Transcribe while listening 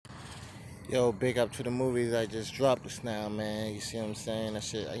Yo, big up to the movies I just dropped this now, man. You see what I'm saying? That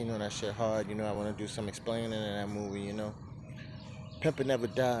shit, that shit hard. I want to do some explaining in that movie. Pimpin' Never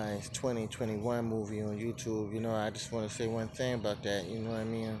Dies, 2021 movie on YouTube. I just want to say one thing about that. You know what I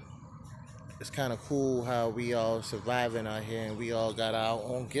mean? It's kind of cool how we all surviving out here and we all got our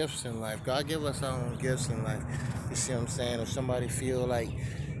own gifts in life. God give us our own gifts in life. You see what I'm saying? If somebody feel like,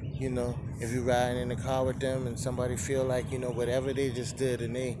 if you riding in the car with them and somebody feel like, whatever they just did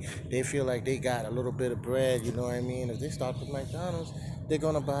and they feel like they got a little bit of bread, you know what I mean? If they stop at McDonald's, they're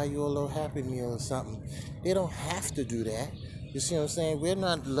going to buy you a little Happy Meal or something. They don't have to do that. You see what I'm saying? We're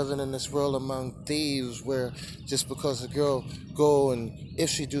not living in this world among thieves where just because a girl go and if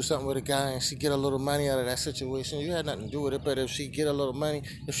she do something with a guy and she get a little money out of that situation, you had nothing to do with it. But if she get a little money,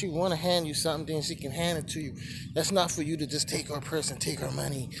 if she want to hand you something, then she can hand it to you. That's not for you to just take her purse and take her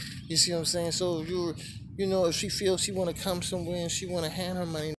money. You see what I'm saying? So if she feels she want to come somewhere and she want to hand her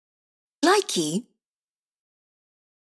money. Likey.